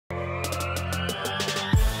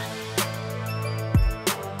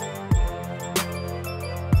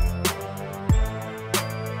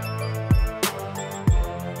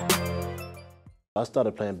I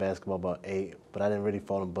started playing basketball about 8, but I didn't really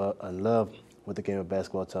fall in love with the game of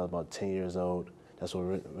basketball until I was about 10 years old. That's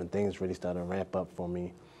when things really started to ramp up for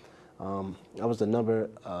me. I was the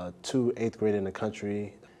number 2 8th grader in the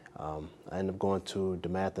country. I ended up going to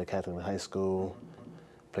DeMatha Catholic High School,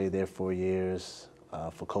 played there 4 years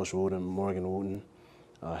for Coach Wooten, Morgan Wooten.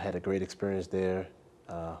 Had a great experience there.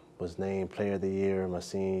 Was named Player of the Year my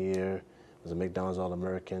senior year. Was a McDonald's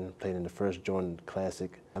All-American, played in the first Jordan Classic.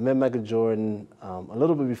 I met Michael Jordan a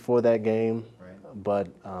little bit before that game, right. But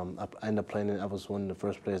I ended up playing. I was one of the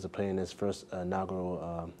first players to play in his first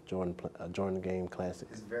inaugural Jordan Game Classic.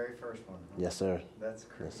 His very first one. Huh? Yes, sir. That's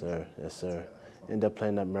crazy. Yes, sir. Yes, sir. Ended up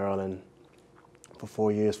playing at Maryland for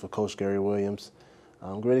 4 years for Coach Gary Williams.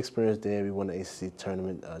 Great experience there. We won the ACC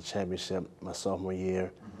tournament championship my sophomore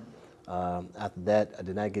year. After that, I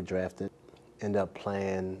did not get drafted. Ended up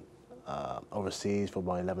playing overseas for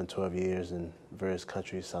about 11, 12 years in various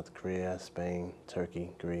countries: South Korea, Spain,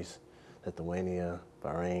 Turkey, Greece, Lithuania,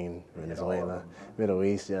 Bahrain, Venezuela, Middle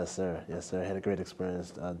East. Yes, sir. Yes, sir. I had a great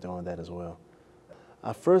experience doing that as well.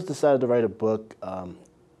 I first decided to write a book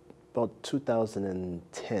about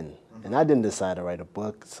 2010, and I didn't decide to write a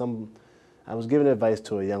book. I was giving advice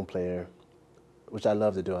to a young player, which I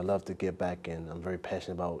love to do. I love to give back, and I'm very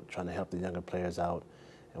passionate about trying to help the younger players out.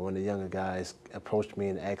 And when the younger guys approached me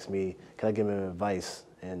and asked me, can I give them advice,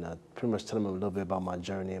 and pretty much tell them a little bit about my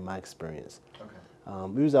journey and my experience. Okay.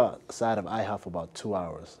 We was outside of IHOP for about 2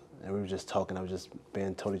 hours, and we were just talking. I was just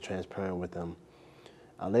being totally transparent with him.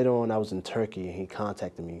 Later on, I was in Turkey, and he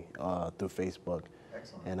contacted me through Facebook.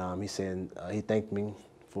 Excellent. And he said he thanked me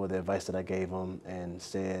for the advice that I gave him and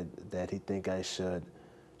said that he think I should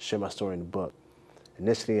share my story in the book.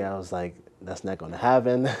 Initially, I was like, that's not going to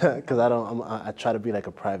happen, because I try to be like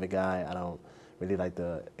a private guy. I don't really like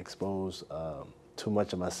to expose too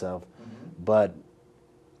much of myself. But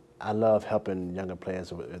I love helping younger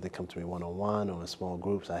players if they come to me one-on-one or in small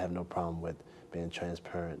groups. I have no problem with being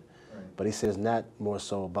transparent. Right. But he says not more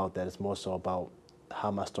so about that. It's more so about how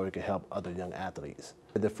my story can help other young athletes.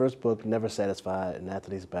 The first book, Never Satisfied, An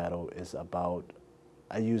Athlete's Battle, is about,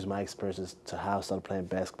 I use my experiences to how I started playing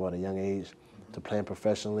basketball at a young age, to playing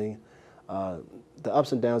professionally. The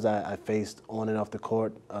ups and downs I faced on and off the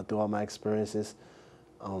court throughout my experiences.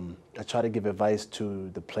 I try to give advice to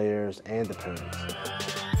the players and the parents.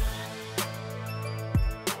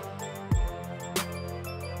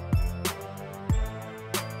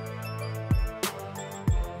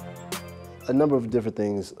 A number of different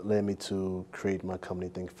things led me to create my company,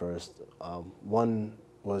 Think First. One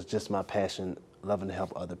was just my passion, loving to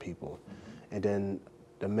help other people. And then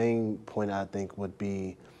the main point I think would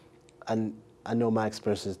be, I know my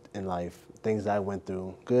experiences in life, things that I went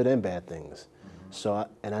through, good and bad things. So,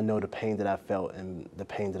 and I know the pain that I felt and the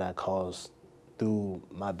pain that I caused through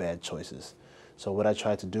my bad choices. So what I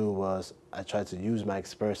tried to do was, I tried to use my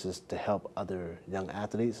experiences to help other young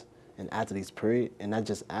athletes, and athletes period, and not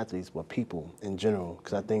just athletes, but people in general.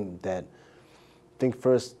 Because I think that Think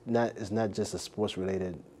First is not just a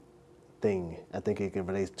sports-related thing. I think it can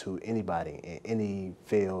relate to anybody in any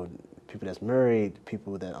field, people that's married,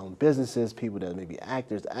 people that own businesses, people that may be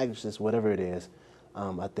actors, actresses, whatever it is.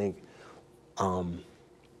 I think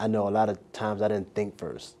I know a lot of times I didn't think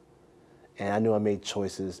first, and I knew I made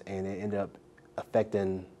choices, and it ended up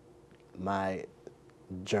affecting my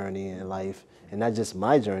journey in life, and not just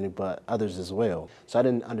my journey, but others as well. So I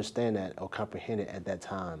didn't understand that or comprehend it at that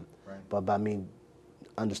time. Right. But by me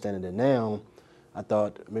understanding it now, I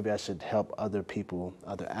thought maybe I should help other people,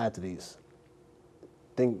 other athletes,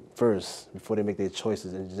 think first before they make their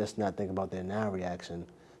choices, and just not think about their now reaction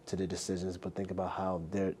to their decisions, but think about how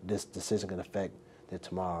this decision can affect their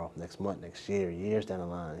tomorrow, next month, next year, years down the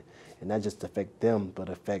line, and not just affect them, but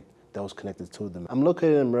affect those connected to them. I'm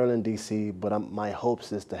located in Maryland, D.C., but my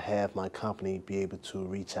hopes is to have my company be able to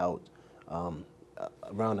reach out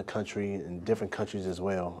around the country and different countries as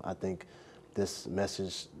well. I think this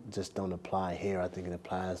message just don't apply here. I think it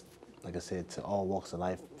applies, like I said, to all walks of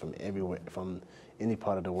life from everywhere, from any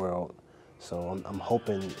part of the world. So I'm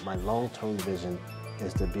hoping my long-term vision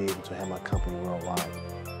is to be able to have my company worldwide.